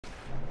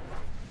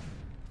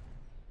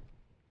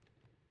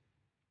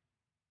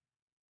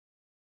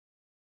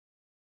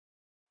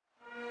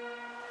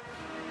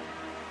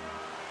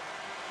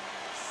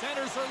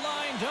players are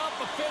lined up,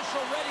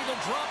 official ready to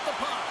drop the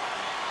puck.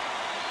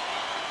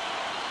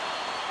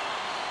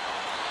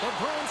 The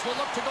Bruins will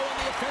look to go on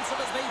the offensive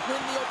as they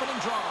win the opening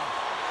draw.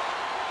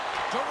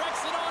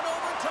 Directs it on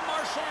over to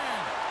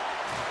Marchand.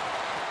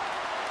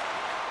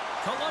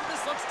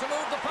 Columbus looks to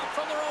move the puck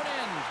from their own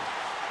end.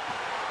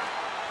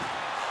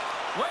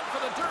 Went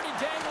for the dirty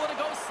dangle and it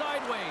goes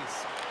sideways.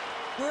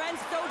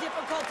 Bruins so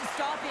difficult to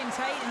stop in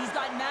tight, and he's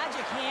got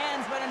magic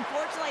hands, but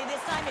unfortunately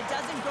this time it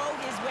doesn't go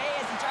his way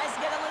as he tries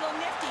to get a little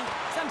nifty.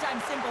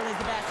 Sometimes simple is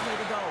the best way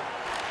to go.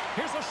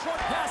 Here's a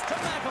short pass to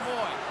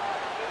McAvoy.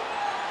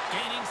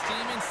 Gaining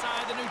steam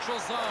inside the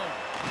neutral zone.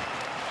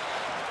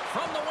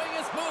 From the wing,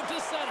 it's moved to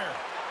center.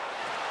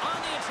 On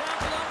the attack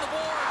along the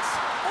boards.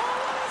 Oh,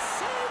 what a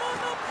save on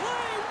the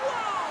play!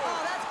 Wow!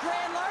 Oh, that's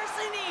grand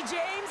larceny,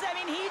 James. I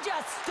mean, he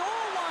just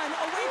stole one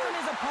away from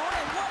his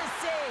opponent. What a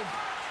save.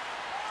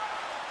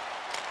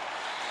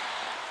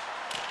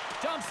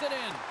 Dumps it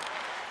in.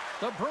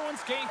 The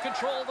Bruins gain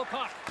control of the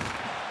puck.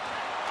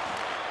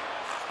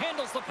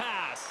 Handles the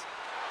pass.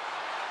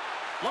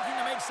 Looking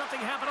to make something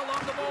happen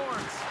along the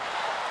boards.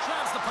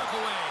 Drives the puck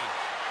away.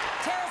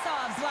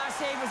 Tarasov's last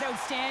save was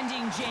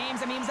outstanding, James.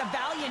 I mean, it was a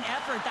valiant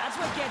effort. That's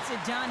what gets it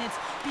done. It's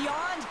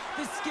beyond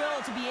the skill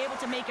to be able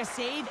to make a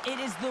save.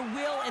 It is the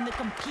will and the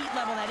compete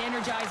level that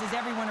energizes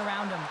everyone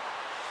around him.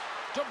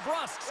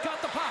 DeBrusk's got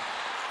the puck.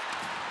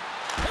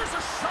 There's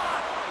a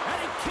shot, and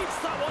he keeps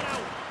that one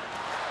out.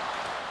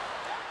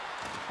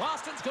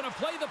 Boston's going to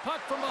play the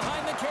puck from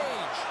behind the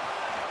cage.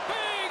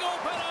 Big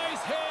open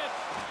ice hit.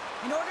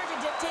 In order to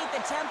dictate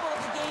the tempo of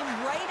the game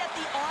right at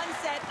the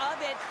onset of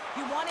it,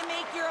 you want to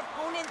make your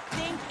opponent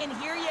think and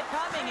hear you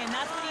coming, and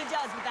that's what he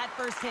does with that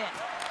first hit.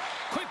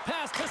 Quick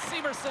pass to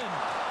Severson.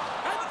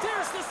 And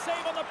there's the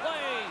save on the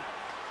play.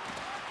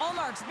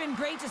 Ullmark's been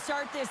great to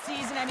start this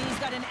season. I mean,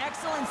 he's got an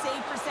excellent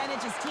save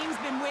percentage. His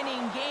team's been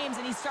winning games,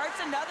 and he starts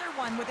another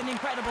one with an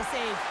incredible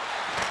save.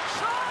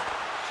 Shot!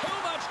 Too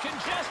much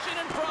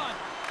congestion in front.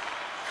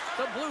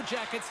 The Blue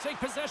Jackets take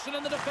possession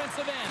in the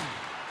defensive end.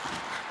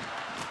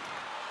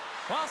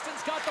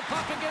 Boston's got the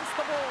puck against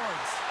the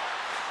boards.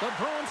 The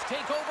Bruins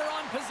take over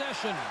on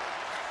possession.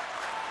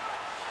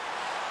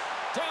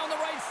 Down the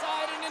right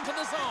side and into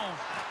the zone.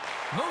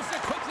 Moves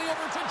it quickly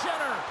over to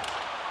Jenner.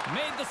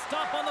 Made the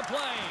stop on the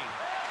play.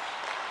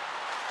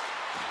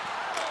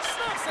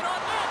 Snaps it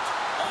on net.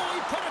 Oh, he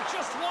put it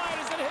just wide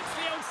as it hits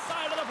the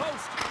outside of the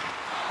post.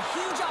 A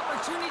huge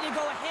opportunity to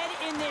go ahead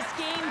in this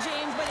game,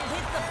 James, but it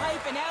hits the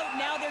pipe and out.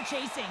 Now they're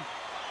chasing.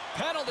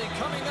 Penalty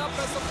coming up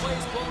as the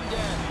play's blown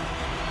dead.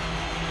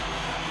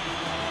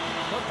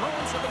 The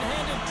Bruins have been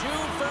handed 2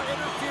 for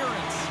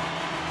interference.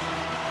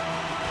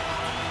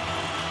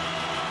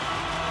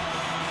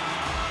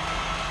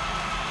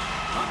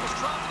 Puck is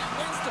dropped and he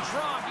wins the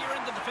draw here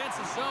in the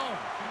defensive zone.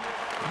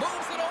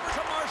 Moves it over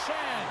to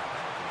Marchand.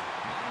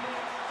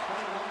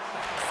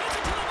 Sends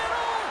it to the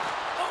middle.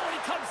 Oh, he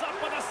comes up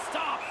with a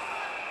stop.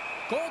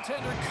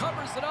 Goaltender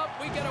covers it up.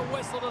 We get a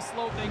whistle to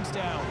slow things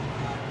down.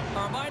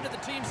 A reminder, the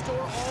team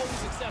store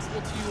always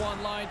accessible to you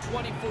online,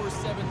 24/7,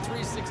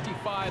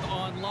 365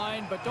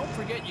 online. But don't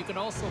forget, you can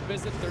also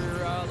visit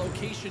their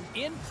location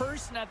in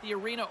person at the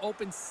arena,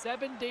 open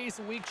 7 days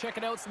a week. Check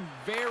it out, some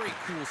very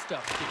cool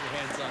stuff to get your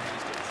hands on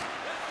these days.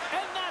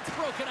 And that's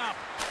broken up.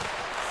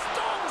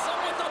 Stones him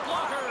with the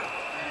blocker.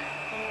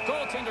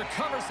 Goaltender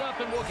covers up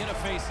and we'll get a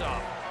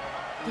face-off.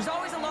 There's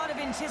always a lot of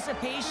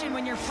anticipation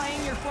when you're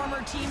playing your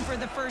former team for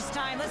the first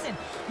time. Listen,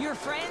 you're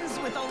friends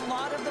with a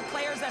lot of the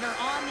players that are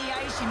on the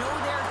ice. You know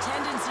their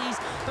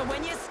tendencies, but when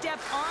you step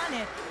on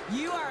it,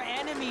 you are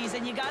enemies,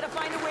 and you got to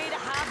find a way to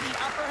have the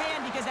upper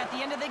hand, because at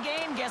the end of the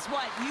game, guess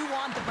what? You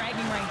want the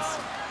bragging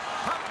rights.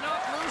 Puck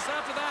knocked loose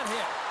after that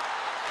hit.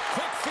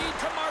 Quick feed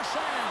to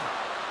Marchand.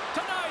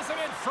 Denies him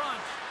in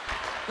front.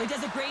 He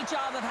does a great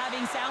job of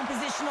having sound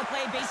positional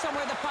play based on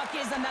where the puck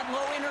is on that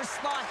low inner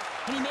slot.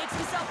 And he makes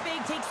himself big,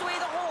 takes away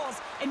the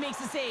holes, and makes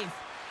the save.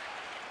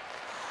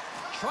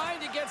 Trying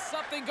to get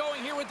something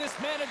going here with this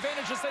man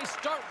advantage as they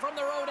start from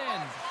their own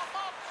end.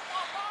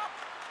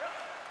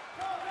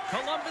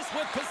 Columbus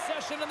with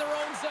possession in their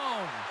own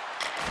zone.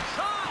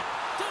 Shot!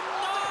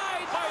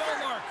 Denied by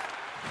Ullmark.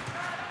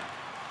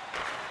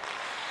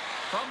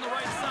 From the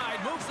right side,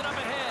 moves it up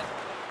ahead.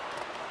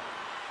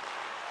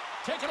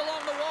 Taken along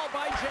the wall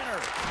by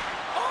Jenner.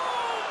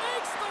 Oh,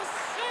 makes the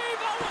save.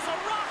 That was a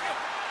rocket.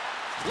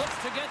 Looks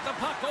to get the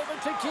puck over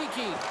to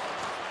Kiki.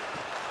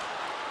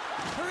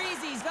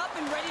 Parise's up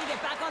and ready to get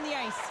back on the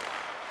ice.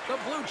 The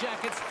Blue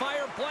Jackets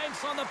fire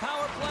blanks on the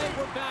power play.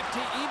 We're back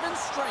to even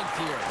strength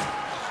here.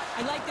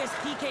 I like this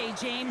PK,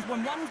 James.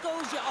 When one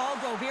goes, you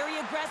all go. Very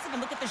aggressive, and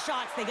look at the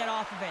shots they get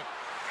off of it.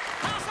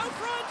 Pass out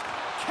front.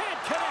 Can't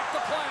connect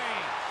the play.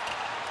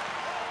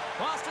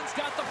 Boston's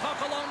got the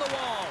puck along the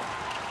wall.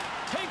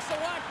 Takes the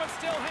whack, but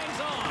still hangs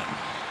on.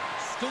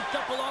 Scooped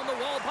up along the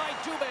wall by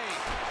Dubé.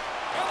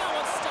 And that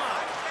one's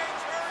stopped.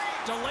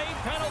 Delayed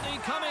penalty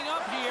coming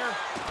up here.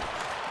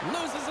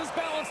 Loses his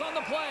balance on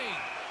the play.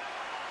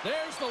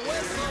 There's the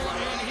whistle,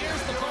 and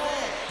here's the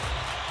call.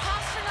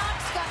 Pastrnak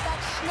Knox got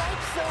that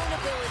snipe zone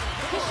ability.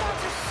 His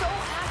shots are so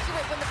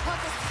accurate when the puck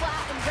is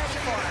flat and ready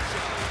for him.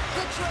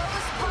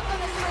 Gaudreau's puck on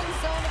the swing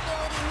zone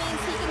ability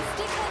means he can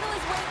stick handle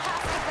his way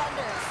past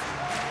defenders.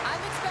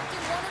 I'm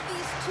expecting one of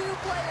these two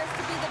players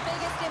to be the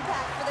biggest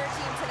impact for their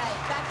team tonight.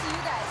 Back to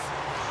you guys.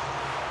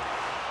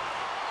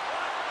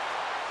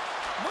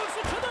 Moves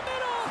it to the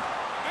middle,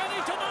 and he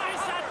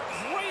denies that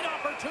great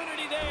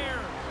opportunity there.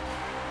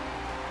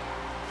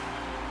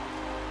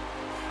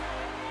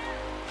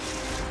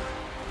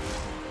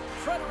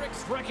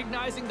 Fredericks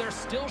recognizing they're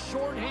still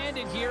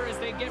short-handed here as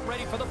they get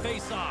ready for the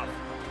face-off.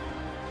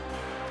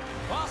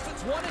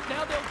 Boston's won it,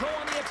 now they'll go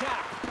on the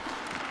attack.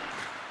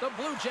 The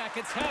Blue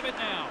Jackets have it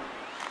now.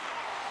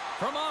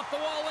 From off the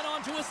wall and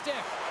onto a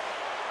stick.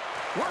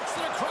 Works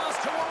it across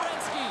to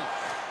Werenski.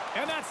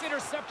 And that's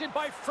intercepted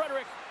by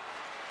Frederick.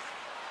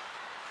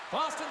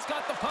 Boston's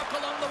got the puck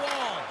along the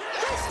wall.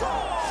 They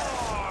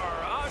score!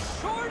 A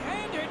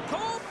short-handed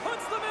goal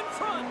puts them in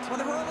front. Well,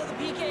 the role of the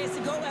PK is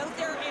to go out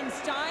there and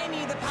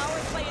stymie the power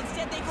play.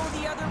 Instead, they go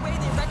the other way.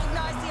 They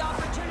recognize the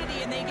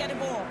opportunity, and they get a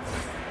goal.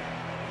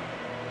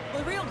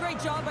 Well, a real great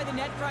job by the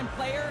net front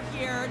player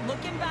here.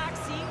 Looking back,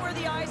 seeing where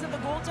the eyes of the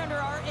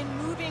goaltender are, and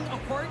moving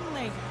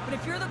accordingly. But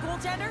if you're the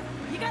goaltender,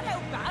 you got to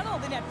out-battle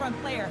the net front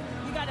player.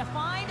 You got to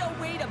find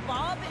a way to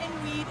bob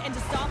and weave and to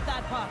stop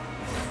that puck.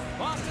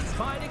 Boston's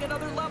finding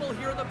another level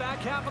here in the back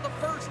half of the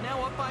first, now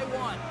up by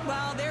 1.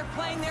 Well, they're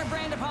playing their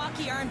brand of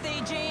hockey, aren't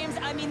they, James?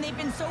 I mean, they've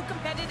been so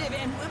competitive,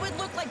 and it would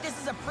look like this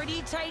is a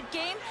pretty tight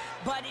game,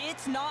 but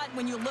it's not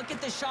when you look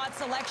at the shot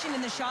selection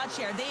and the shot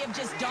share. They have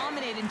just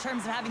dominated in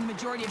terms of having the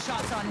majority of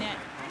shots on net.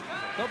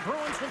 The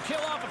Bruins will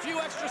kill off a few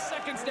extra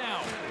seconds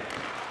now.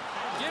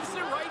 Gives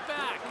it right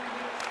back.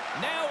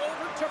 Now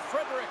over to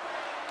Frederick.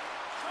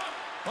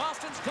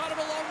 Boston's got it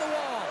along the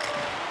wall.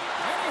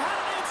 And he had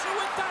an answer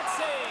with that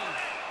save.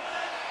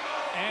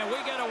 And we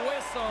get a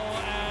whistle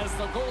as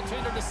the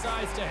goaltender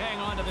decides to hang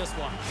on to this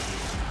one.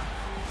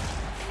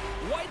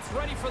 White's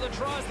ready for the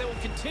draw as they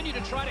will continue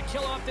to try to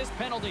kill off this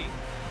penalty.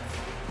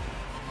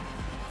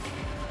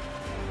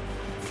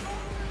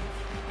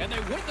 And they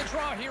win the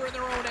draw here in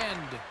their own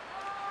end.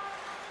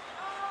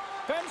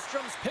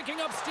 Bemstrom's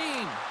picking up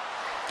steam.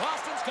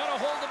 Boston's got a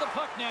hold of the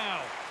puck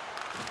now.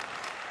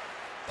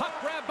 Puck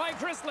grab by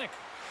Grzelcyk.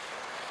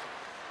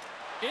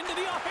 Into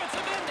the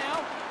offensive end now.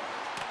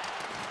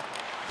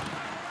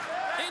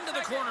 Into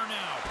the corner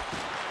now.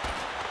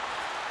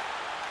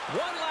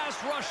 One last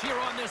rush here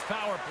on this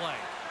power play.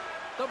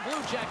 The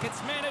Blue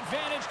Jackets' man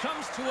advantage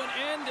comes to an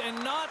end,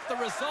 and not the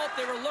result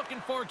they were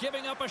looking for,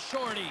 giving up a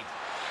shorty.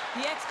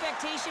 The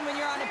expectation when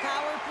you're on a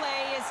power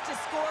play is to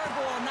score a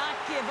goal, not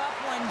give up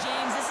one,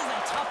 James. This is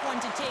a tough one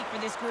to take for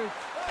this group.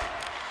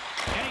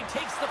 And he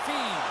takes the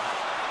feed.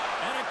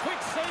 And a quick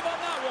save on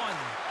that one.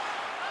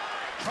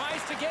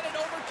 Tries to get it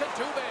over to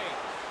Dubé.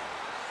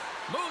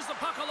 Moves the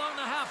puck along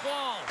the half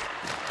wall.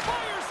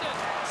 Fires it.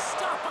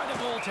 Stopped by the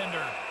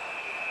goaltender.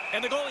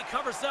 And the goalie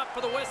covers up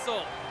for the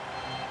whistle.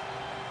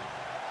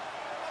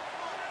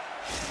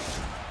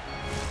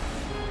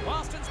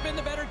 Boston's been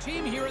the better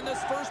team here in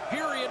this first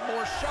period.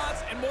 More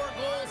shots and more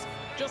goals.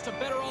 Just a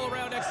better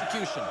all-around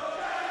execution.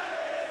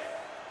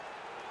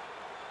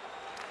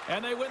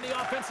 And they win the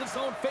offensive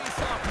zone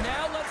face-off.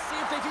 Now let's see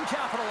if they can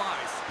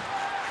capitalize.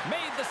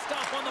 Made the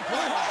stop on the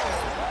play.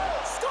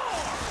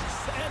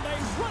 Scores! And they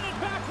run it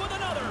back with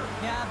another.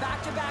 Yeah,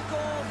 back-to-back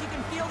goals. You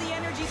can feel the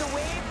energy, the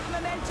wave, the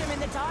momentum,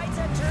 and the tides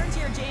have turned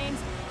here, James.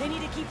 They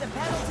need to keep the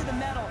pedal to the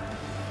metal.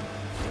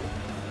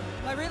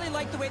 I really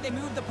like the way they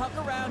move the puck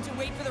around to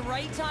wait for the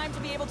right time to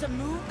be able to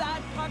move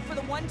that puck for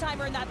the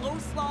one-timer in that low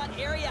slot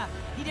area.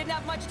 He didn't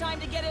have much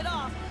time to get it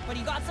off, but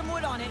he got some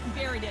wood on it and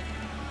buried it.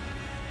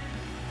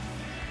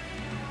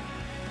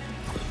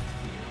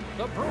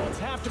 The Bruins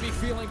have to be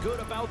feeling good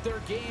about their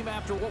game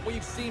after what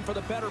we've seen for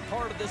the better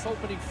part of this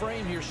opening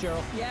frame here,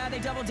 Cheryl. Yeah, they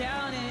doubled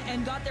down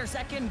and got their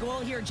second goal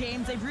here,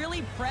 James. They've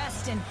really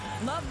pressed and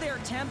loved their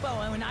tempo.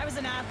 And when I was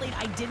an athlete,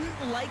 I didn't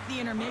like the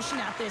intermission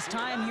at this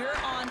time. You're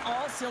on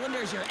all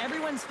cylinders here.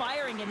 Everyone's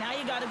firing, and now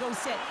you got to go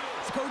sit.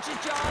 It's coach's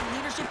job,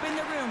 leadership in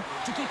the room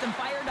to keep them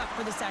fired up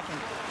for the second.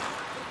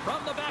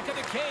 From the back of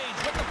the cage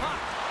with the puck.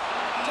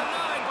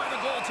 Denied by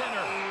the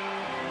goaltender.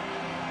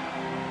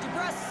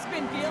 Has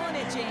been feeling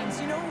it,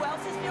 James. You know who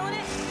else is feeling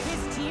it?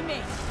 His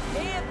teammates.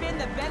 They have been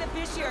the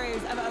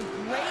beneficiaries of a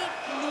great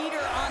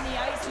leader on the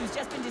ice who's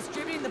just been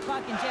distributing the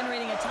puck and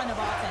generating a ton of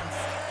offense.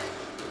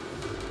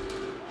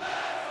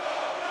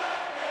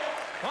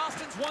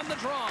 Boston's won the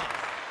draw.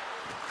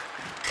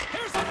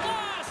 Here's a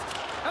blast!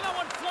 And that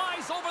one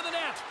flies over the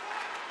net.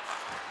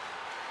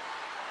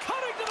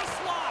 Cutting to the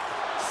slot.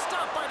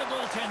 Stopped by the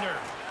goaltender.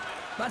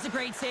 That's a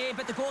great save,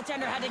 but the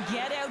goaltender had to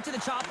get out to the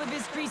top of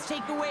his crease,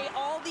 take away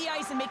all the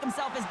ice, and make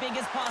himself as big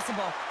as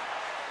possible.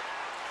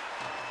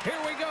 Here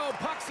we go.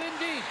 Puck's in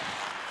deep.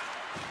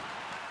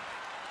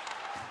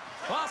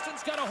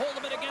 Boston's got a hold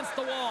of it against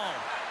the wall.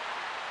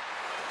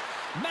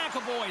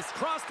 McAvoy's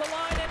crossed the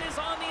line and is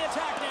on the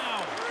attack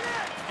now.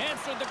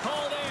 Answered the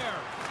call there.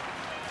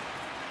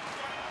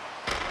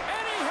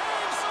 And he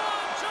hangs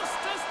on just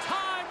as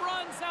time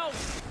runs out.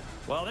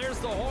 Well,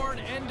 the horn,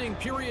 ending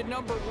period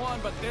number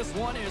 1, but this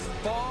one is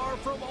far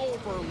from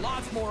over.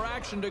 Lots more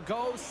action to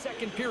go.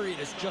 Second period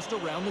is just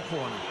around the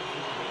corner.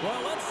 Well,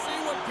 let's see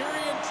what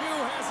period 2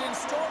 has in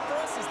store for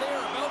us as they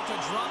are about to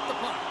drop the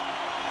puck.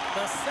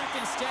 The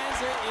second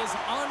stanza is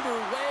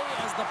underway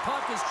as the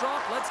puck is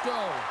dropped. Let's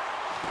go.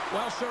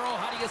 Well, Cheryl,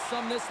 how do you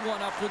sum this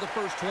one up through the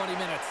first 20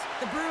 minutes?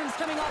 The Bruins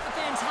coming off a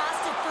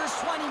fantastic first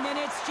 20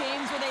 minutes,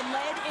 James, where they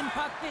led in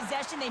puck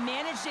possession. They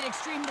managed it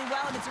extremely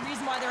well, and it's a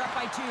reason why they're up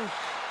by 2.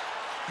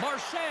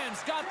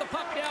 Marchand's got the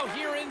puck now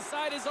here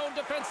inside his own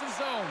defensive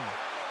zone.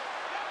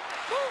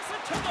 Moves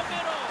it to the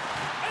middle,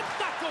 and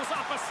that goes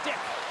off a stick.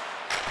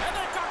 And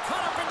that got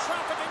caught up in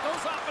traffic and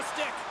goes off a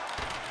stick.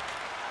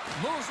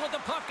 Moves with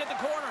the puck at the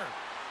corner.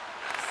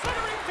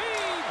 Centering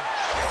feed.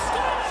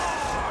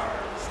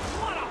 Scores!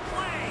 What a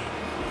play!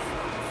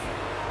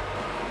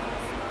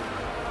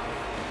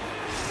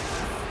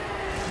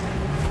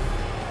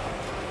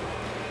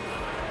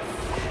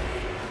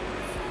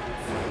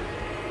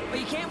 Well,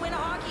 you can't win a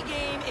hockey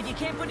game if you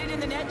can't put it in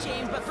the net,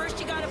 James. But first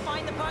you got to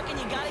find the puck and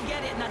you got to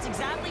get it. And that's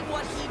exactly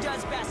what he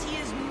does best. He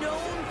is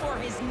known for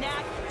his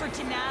knack for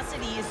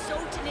tenacity. He is so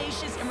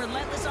tenacious and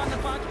relentless on the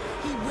puck.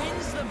 He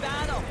wins the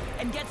battle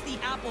and gets the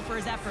apple for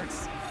his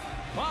efforts.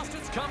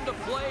 Boston's come to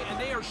play, and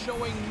they are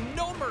showing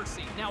no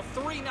mercy. Now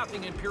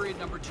 3-0 in period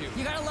number 2.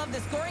 You got to love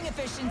the scoring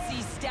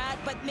efficiency stat,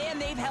 but man,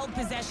 they've held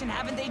possession,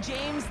 haven't they,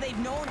 James? They've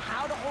known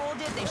how to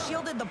hold it. They've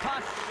shielded the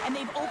puck, and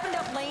they've opened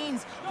up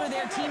lanes for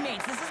their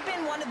teammates. This has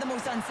been one of the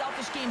most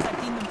unselfish games I've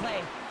seen them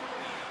play.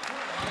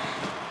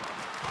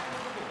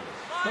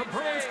 The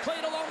Bruins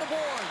played along the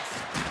boards.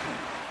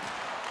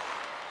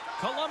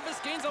 Columbus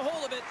gains a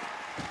hold of it.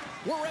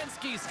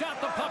 Werenski's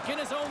got the puck in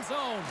his own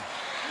zone.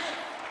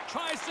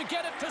 Tries to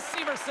get it to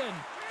Severson.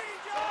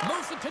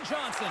 Moves it to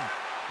Johnson.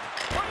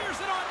 Fires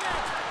it on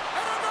net.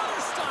 And another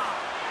stop.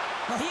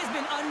 Well, he has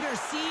been under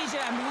siege,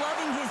 and I'm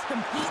loving his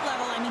compete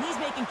level. I mean, he's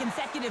making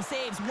consecutive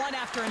saves one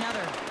after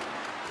another.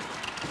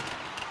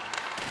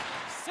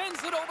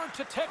 Sends it over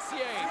to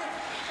Texier.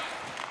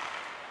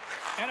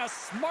 And a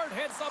smart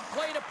heads-up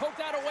play to poke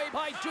that away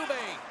by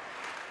Dubé.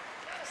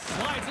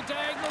 Slides it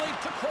diagonally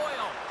to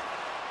Coyle.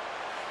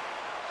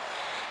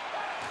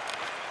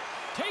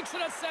 Takes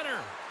it at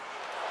center.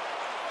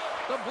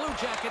 The Blue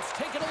Jackets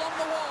take it along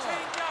the wall.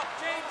 Change up.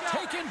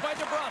 Taken by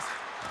DeBrusque.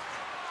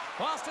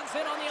 Boston's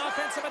in on the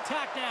offensive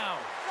attack now.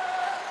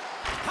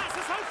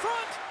 Passes out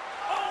front.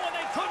 Oh, and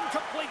they couldn't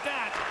complete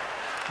that.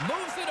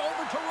 Moves it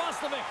over to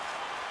Roslovic.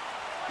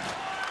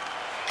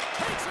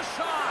 Takes a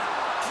shot.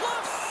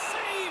 Glove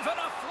save and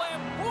a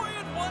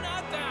flamboyant one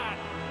at that.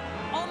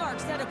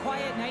 Allmark's had a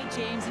quiet night,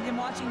 James. He's been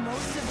watching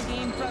most of the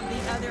game from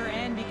the other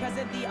end because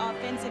of the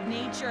offensive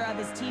nature of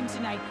his team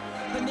tonight.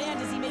 But man,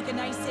 does he make a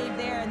nice save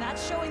there, and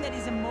that's showing that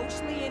he's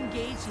emotionally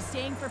engaged. He's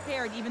staying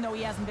prepared even though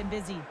he hasn't been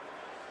busy.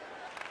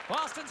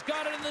 Boston's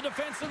got it in the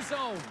defensive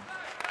zone.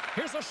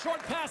 Here's a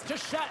short pass to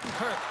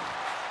Shattenkirk.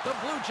 The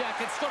Blue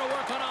Jackets going to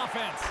work on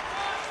offense.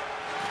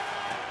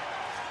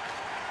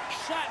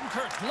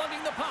 Shattenkirk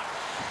lugging the puck.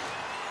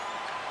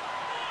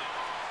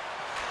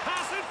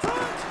 Pass in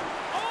front.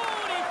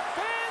 Oh, and he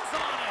fans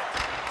on it.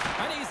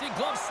 An easy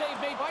glove save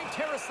made by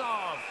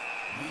Tarasov.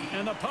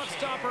 And the puck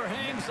stopper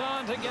hangs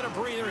on to get a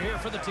breather here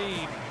for the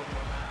team.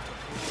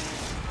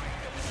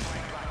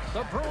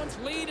 The Bruins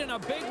lead in a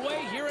big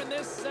way here in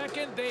this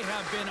second. They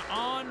have been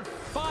on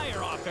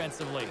fire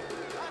offensively.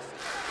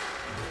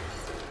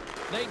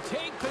 They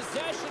take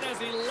possession as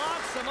he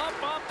locks him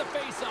up off the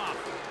faceoff.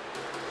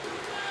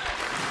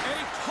 And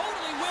he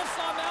totally whiffs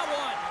on that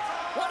one.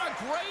 What a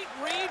great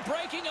read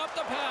breaking up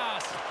the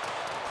pass.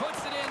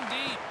 Puts it in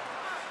deep.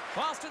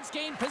 Boston's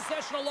gained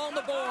possession along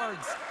the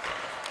boards.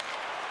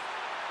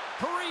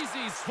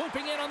 Parisi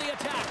swooping in on the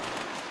attack.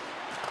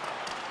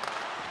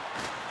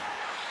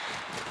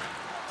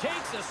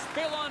 Takes a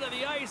spill onto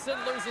the ice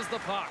and loses the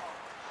puck.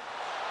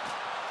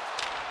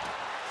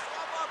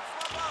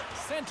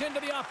 Sent into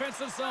the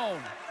offensive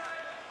zone.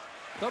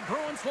 The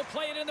Bruins will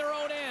play it in their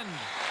own end.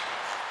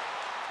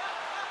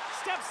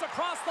 Steps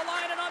across the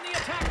line and on the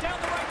attack down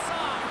the right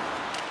side.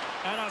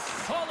 And a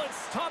solid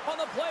stop on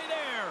the play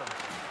there.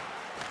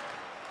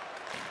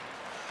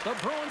 The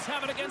Bruins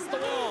have it against the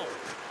wall.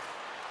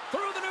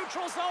 Through the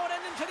neutral zone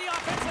and into the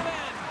offensive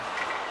end.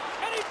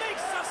 And he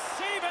makes a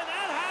save, and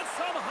that had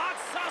some hot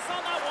sauce on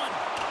that one.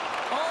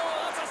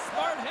 Oh, that's a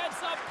smart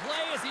heads-up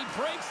play as he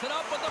breaks it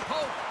up with the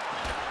poke.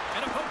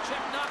 And a poke check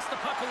knocks the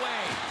puck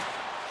away.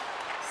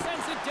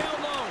 Sends it down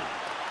low.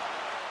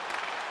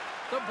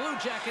 The Blue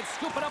Jackets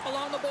scoop it up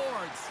along the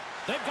boards.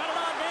 They've got an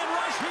on-man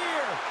rush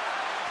here.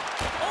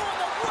 Oh, and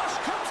the rush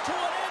comes to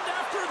an end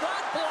after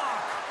that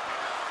block.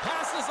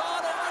 Passes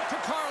on over to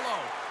Carlo.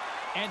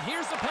 And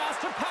here's the pass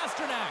to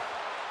Pasternak.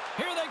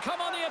 Here they come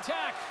on the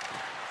attack.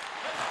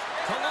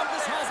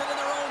 Columbus has it in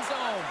their own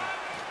zone.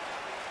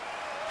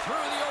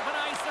 Through the open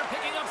ice, they're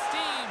picking up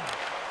steam.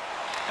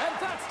 And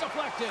that's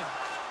deflected.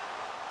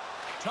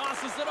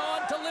 Tosses it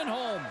on to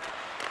Lindholm.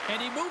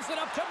 And he moves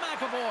it up to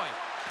McAvoy.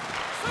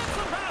 Sends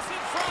the pass in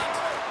front.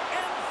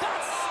 And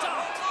that's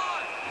stopped.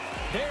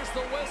 There's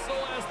the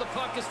whistle as the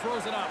puck is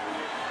frozen up.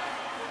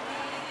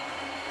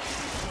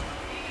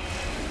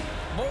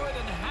 More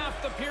than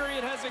half the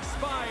period has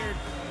expired.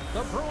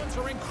 The Bruins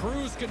are in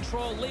cruise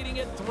control, leading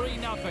it 3-0.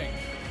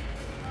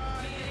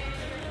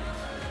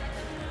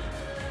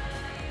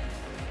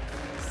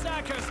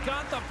 Saka's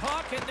got the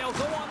puck, and they'll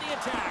go on the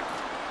attack.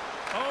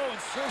 Oh,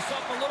 it serves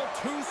up a little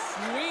too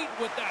sweet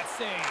with that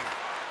save.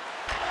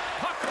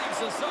 Puck leaves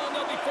the zone.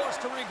 They'll be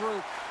forced to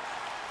regroup.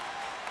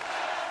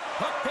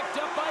 Puck picked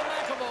up by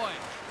McAvoy.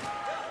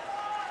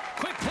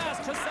 Quick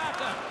pass to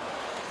Saka.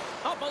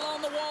 Up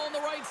along the wall on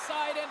the right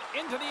side and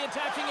into the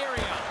attacking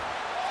area.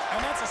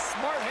 And that's a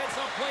smart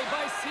heads-up play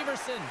by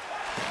Severson.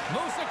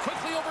 Moves it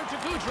quickly over to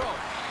Gaudreau.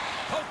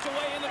 Poked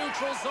away in the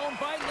neutral zone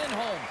by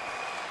Lindholm.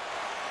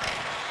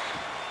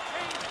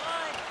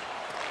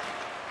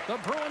 The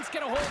Bruins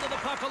get a hold of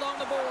the puck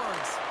along the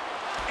boards.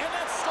 And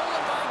that's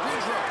stolen by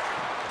Gaudreau.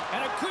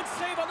 And a good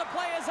save on the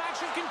play as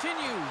action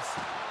continues.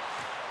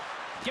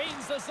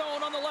 Gains the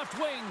zone on the left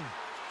wing.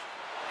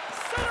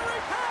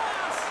 Centering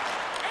pass!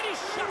 And he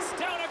shuts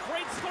down a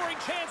great scoring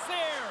chance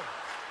there.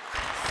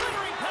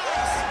 Centering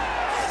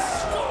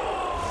pass!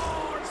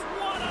 Scores!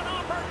 What an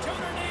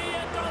opportunity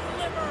and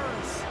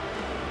delivers!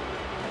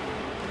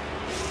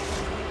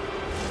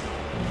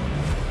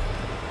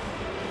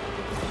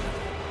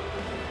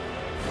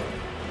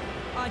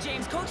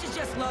 James, coaches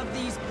just love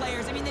these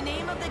players. I mean, the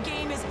name of the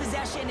game is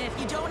possession. If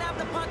you don't have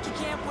the puck, you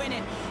can't win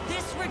it.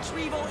 This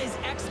retrieval is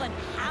excellent.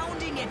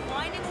 Hounding it,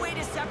 finding a way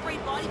to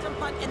separate body from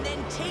puck, and then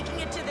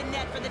taking it to the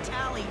net for the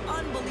tally.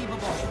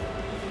 Unbelievable.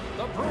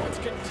 The Bruins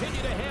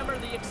continue to hammer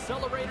the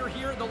accelerator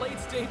here in the late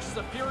stages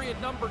of period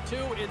number 2.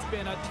 It's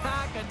been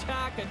attack,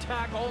 attack,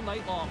 attack all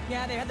night long.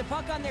 Yeah, they had the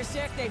puck on their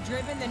stick. They've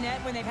driven the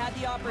net when they've had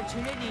the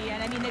opportunity.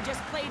 And, I mean, they've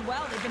just played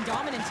well. They've been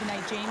dominant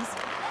tonight, James.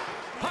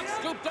 Puck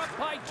scooped up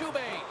by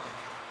Dubé.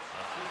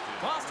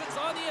 Boston's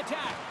on the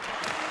attack.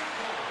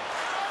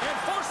 And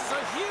forces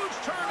a huge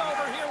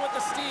turnover here with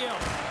the steal.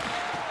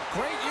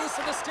 Great use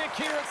of the stick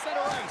here at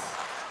center ice.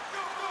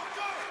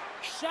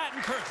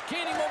 Shattenkirk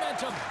gaining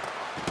momentum.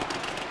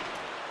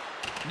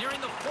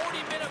 Nearing the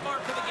 40-minute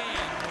mark of the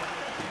game.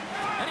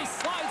 And he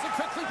slides it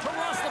quickly to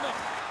Roslovic.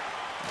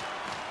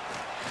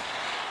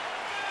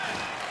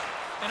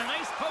 And a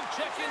nice poke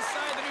check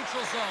inside the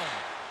neutral zone.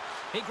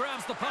 He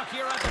grabs the puck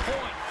here at the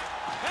point.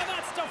 And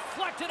that's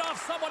deflected off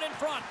someone in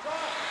front.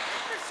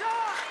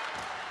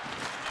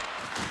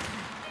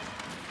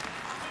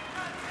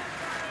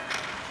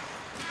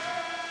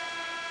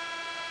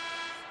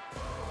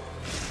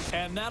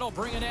 And that'll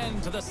bring an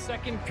end to the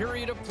second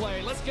period of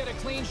play. Let's get a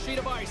clean sheet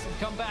of ice and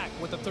come back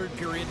with the third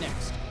period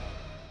next.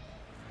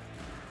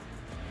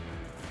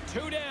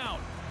 2 down,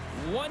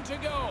 1 to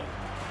go.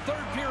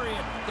 Third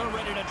period, they're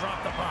ready to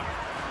drop the puck.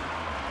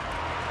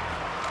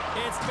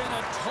 It's been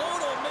a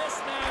total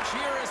mismatch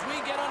here as we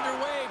get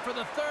underway for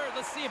the third.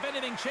 Let's see if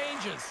anything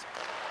changes.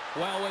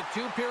 Well, with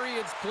 2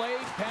 periods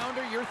played,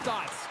 Pounder, your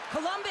thoughts?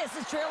 Columbus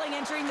is trailing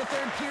entering the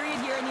third period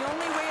here, and the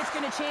only way it's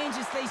going to change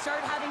is they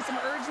start having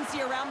some urgency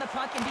around the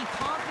puck and be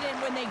confident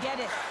when they get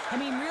it. I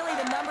mean, really,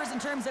 the numbers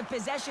in terms of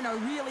possession are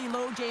really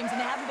low, James,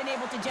 and they haven't been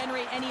able to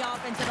generate any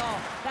offense at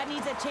all. That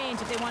needs a change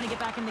if they want to get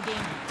back in the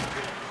game.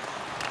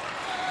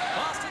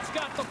 Boston's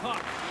got the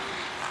puck.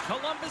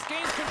 Columbus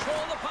gains control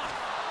of the puck.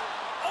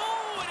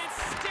 Oh, and it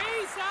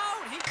stays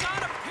out. He got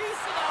a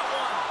piece of that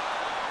one.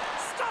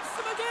 Stuffs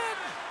him again.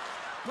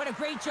 What a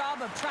great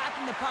job of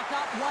tracking the puck,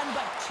 not 1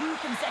 but 2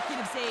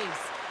 consecutive saves.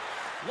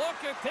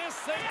 Look at this.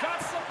 They've got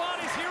some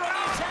bodies here on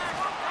the attack.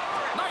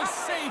 Nice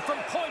save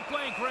from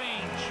point-blank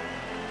range.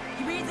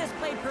 He reads this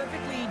play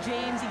perfectly,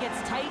 James. He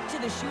gets tight to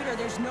the shooter.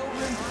 There's no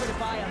room to put it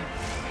by him.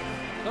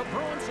 The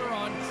Bruins are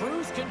on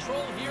cruise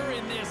control here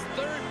in this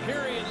third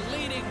period,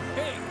 leading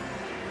big.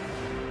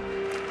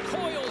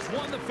 Coyles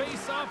won the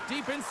face-off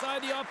deep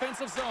inside the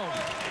offensive zone.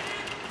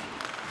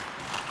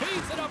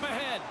 Feeds it up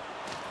ahead.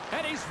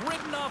 And he's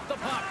ridden off the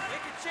puck.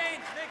 Make a change,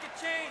 make a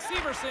change.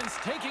 Severson's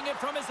taking it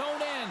from his own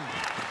end.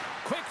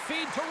 Quick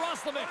feed to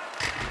Roslovic.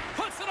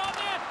 Puts it on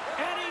net,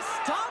 and he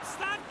stops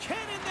that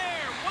cannon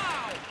there.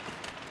 Wow.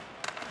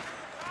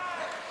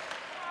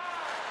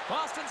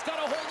 Boston's got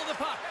a hold of the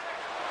puck.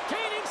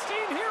 Gaining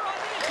steam here on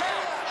the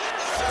attack.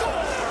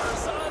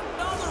 Scores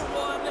another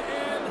one,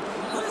 and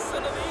listen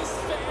to these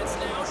fans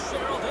now,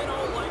 Cheryl. They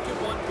don't like it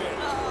one bit.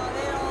 Oh,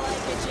 they don't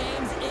like it,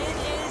 James. It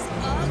is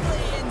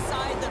ugly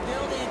inside the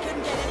building. You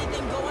couldn't get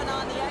anything going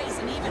on the ice,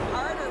 and even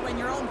harder when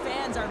your own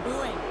fans are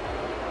booing.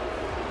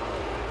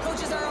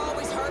 Coaches are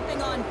always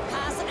harping on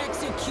pass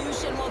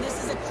execution. Well,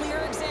 this is a clear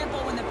example.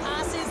 When the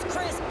pass is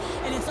crisp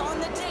and it's on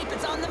the tape,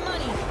 it's on the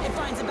money, it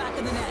finds it back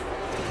in the net.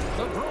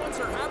 The Bruins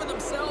are having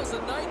themselves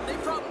a night. They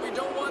probably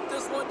don't want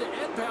this one to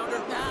end, Pounder.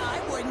 Nah, I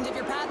wouldn't. If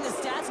you're padding the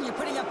stats and you're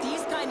putting up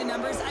these kind of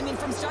numbers, I mean,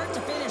 from start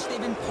to finish,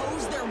 they've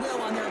imposed their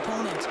will on their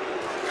opponent.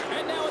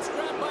 And now it's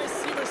grabbed by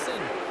Severson.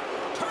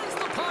 Turns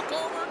the puck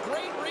over.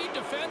 Great read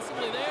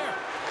defensively there.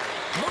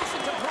 Moves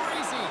it to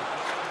Parisi.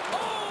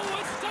 Oh,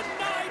 it's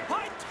denied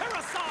by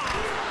Tarasov.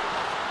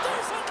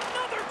 There's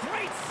another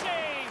great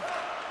save.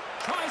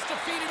 Tries to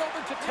feed it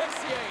over to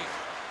Texier.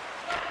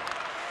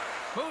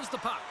 Moves the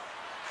puck.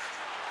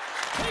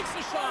 Takes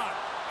a shot.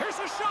 Here's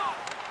a shot.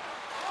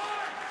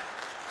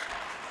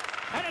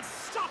 And it's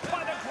stopped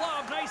by the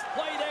glove. Nice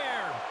play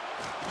there.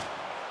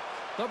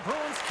 The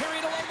Bruins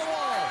carried along the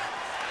wall.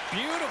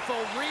 Beautiful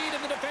read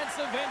in the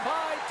defensive end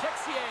by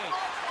Texier.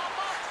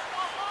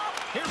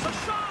 Here's a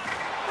shot.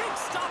 Big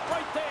stop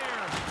right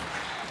there.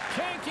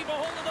 Can't keep a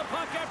hold of the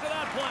puck after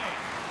that play.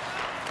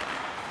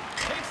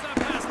 Takes that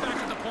pass back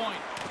to the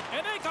point.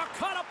 And they got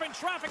caught up in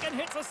traffic and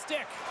hits a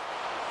stick.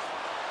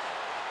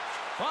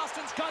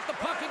 Boston's got the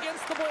puck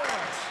against the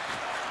boards.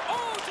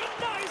 Oh,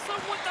 denies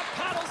them with the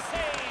paddle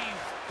save.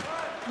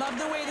 Love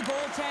the way the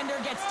goaltender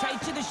gets tight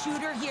to the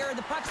shooter here.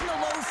 The puck's in the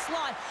low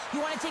slot.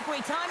 You want to take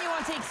away time, you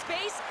want to take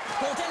space?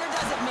 Goaltender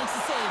does it, makes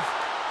the save.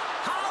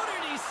 How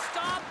did he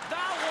stop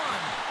that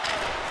one?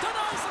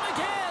 Denies him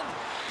again.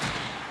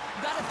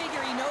 Gotta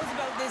figure he knows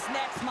about this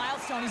next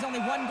milestone. He's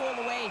only one goal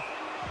away.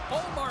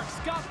 Olmark's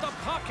got the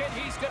puck and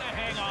he's going to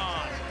hang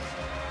on.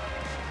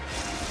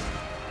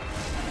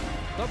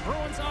 The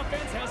Bruins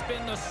offense has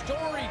been the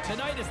story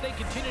tonight as they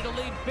continue to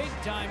lead big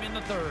time in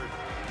the third.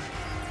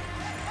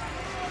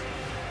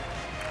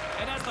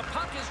 And as the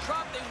puck is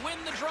dropped, they win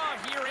the draw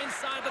here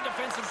inside the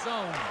defensive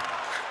zone.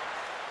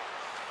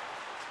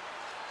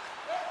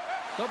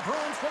 The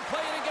Bruins will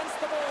play it against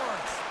the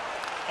boards.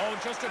 Oh,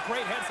 just a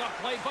great heads-up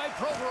play by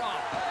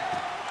Provorov.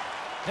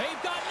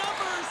 They've got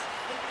numbers.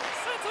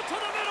 Sends it to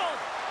the middle.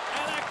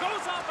 And that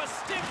goes off a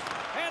stick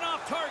and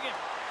off target.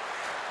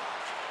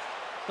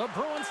 The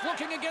Bruins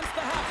looking against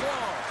the half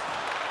wall.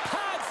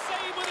 Pad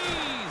save with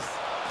ease.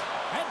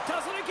 And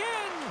does it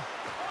again.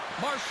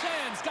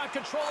 Marchand's got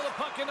control of the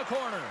puck in the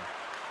corner.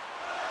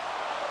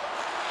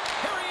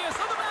 Here he is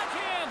on the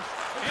backhand.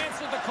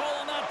 Answered the call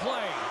on that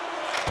play.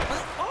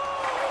 Oh,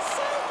 he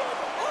saved it.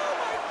 Oh,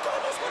 my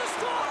goodness, what a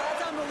stop. Oh,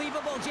 that's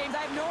unbelievable, James.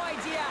 I have no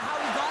idea how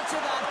he got to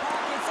that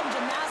puck. It's some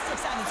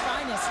gymnastics at its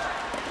finest.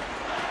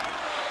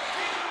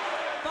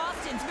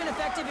 Boston's been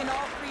effective in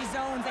all three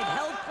zones. They've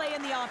held play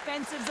in the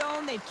offensive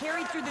zone. They've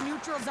carried through the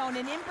neutral zone.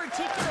 And in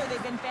particular,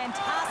 they've been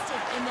fantastic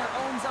in their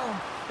own zone.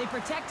 They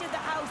protected the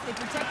house. They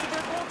protected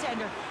their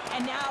goaltender.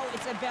 And now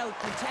it's about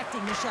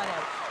protecting the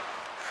shutout.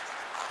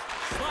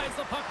 Slides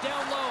the puck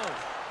down low.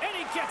 And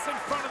he gets in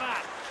front of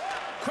that.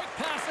 Quick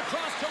pass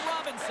across to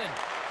Robinson.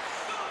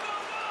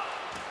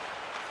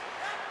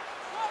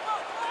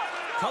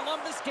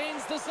 Columbus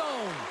gains the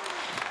zone.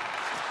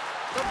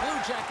 The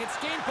Blue Jackets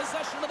gain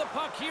possession of the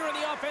puck here in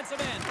the offensive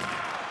end.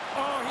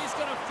 Oh, he's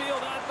going to feel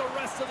that the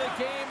rest of the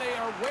game. They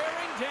are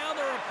wearing down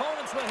their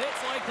opponents with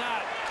hits like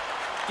that.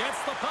 Gets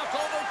the puck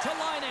over to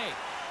Laine.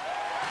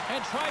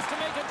 And tries to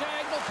make a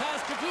diagonal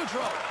pass to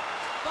Gaudreau.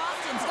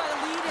 Boston's got a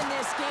lead in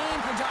this game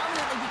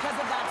predominantly because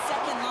of that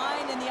second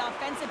line and the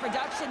offensive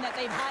production that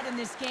they've had in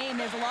this game.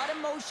 There's a lot of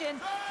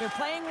motion. They're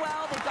playing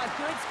well. They've got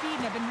good speed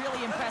and have been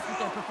really impressed with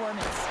their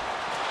performance.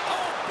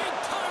 Oh,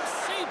 big-time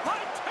save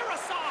by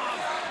Tarasov.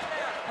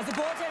 As a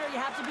goaltender, you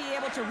have to be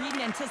able to read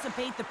and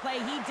anticipate the play.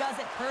 He does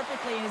it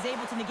perfectly and is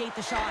able to negate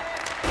the shot.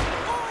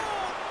 Oh,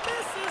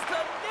 misses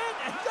the net.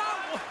 And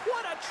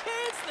what a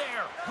chance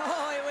there.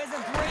 Oh, it was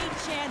a great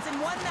chance and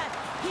one that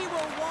he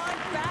will want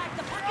back.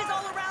 The puck is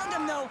all around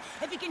him, though.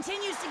 If he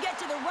continues to get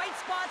to the right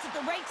spots at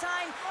the right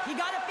time, you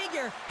got to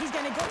figure he's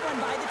going to get one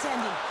by the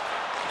tendy.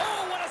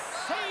 Oh, what a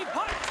save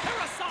by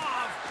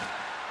Tarasov.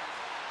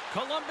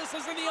 Columbus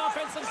is in the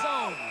offensive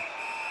zone.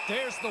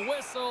 There's the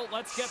whistle.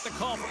 Let's get the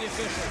call from the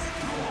officials.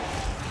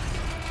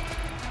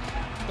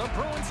 The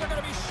Bruins are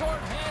going to be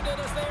shorthanded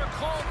as they are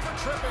called for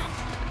tripping.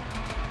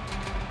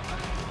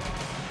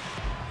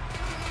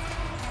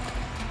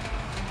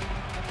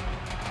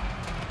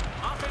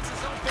 Offensive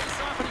zone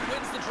face-off, and he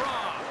wins the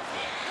draw.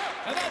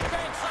 And that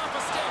banks off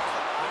a stick.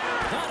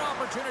 That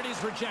opportunity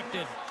is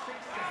rejected.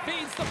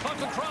 Feeds the puck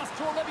across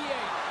to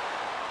Olivier.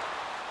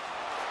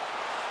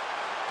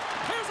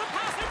 Here's a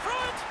pass in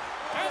front.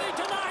 And he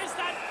denies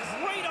that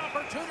great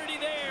opportunity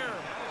there.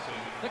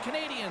 The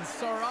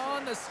Canadiens are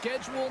on the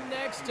schedule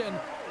next, and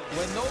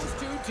when those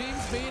two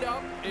teams meet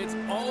up, it's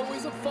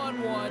always a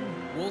fun one.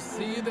 We'll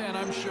see you then,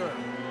 I'm sure.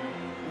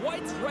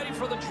 White's ready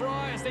for the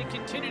draw as they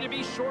continue to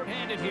be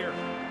shorthanded here.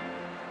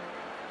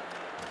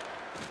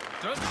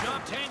 Good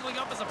job tangling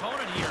up his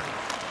opponent here.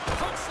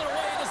 Puts it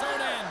away at his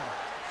own end.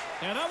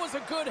 And that was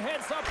a good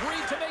heads-up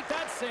read to make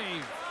that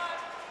save.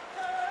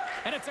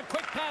 And it's a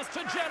quick pass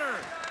to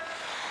Jenner.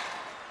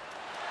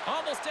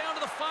 Almost down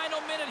to the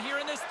final minute here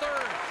in this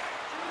third.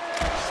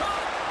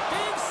 Shot.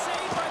 Big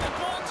save by the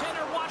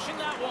goaltender watching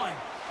that one.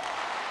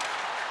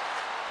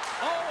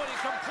 Oh, and he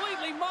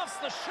completely muffs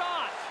the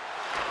shot.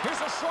 Here's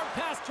a short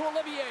pass to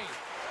Olivier.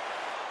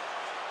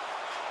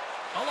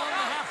 Along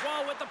the half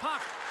wall with the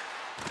puck.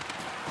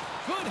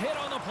 Good hit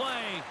on the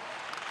play.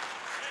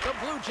 The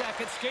Blue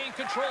Jackets gain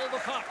control of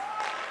the puck.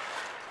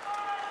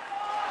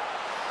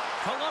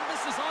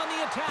 Columbus is on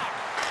the attack.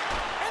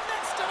 And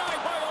that's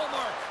denied by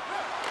Olmark.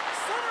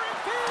 Centering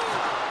field.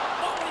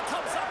 Oh, and he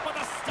comes up with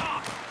a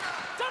stop.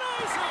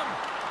 Denies him.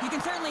 You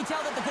can certainly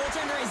tell that the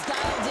goaltender is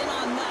dialed in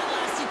on that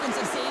last sequence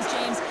of saves,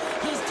 James.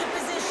 He's to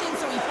position,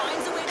 so he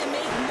finds a way to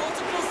make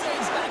multiple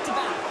saves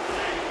back-to-back.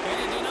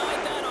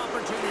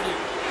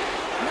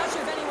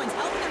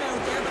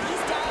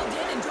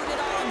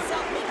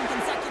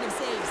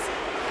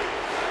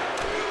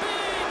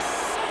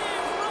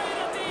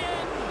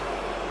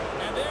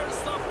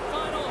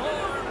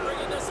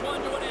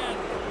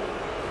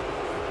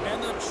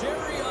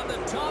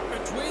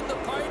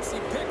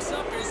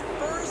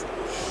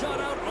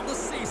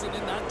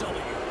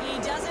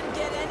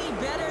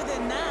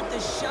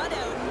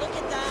 shutout. And look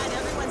at that.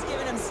 Everyone's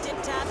giving him stick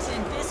taps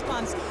and fist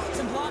bumps.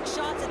 Some blocked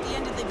shots at the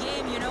end of the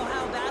game. You know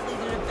how badly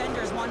the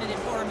defenders wanted it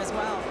for him as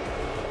well.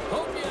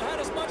 Hope you had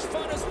as much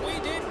fun as we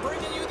did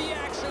bringing you the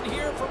action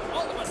here from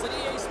all of us at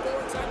EA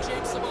Sports. I'm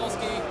Jake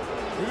Cebulski.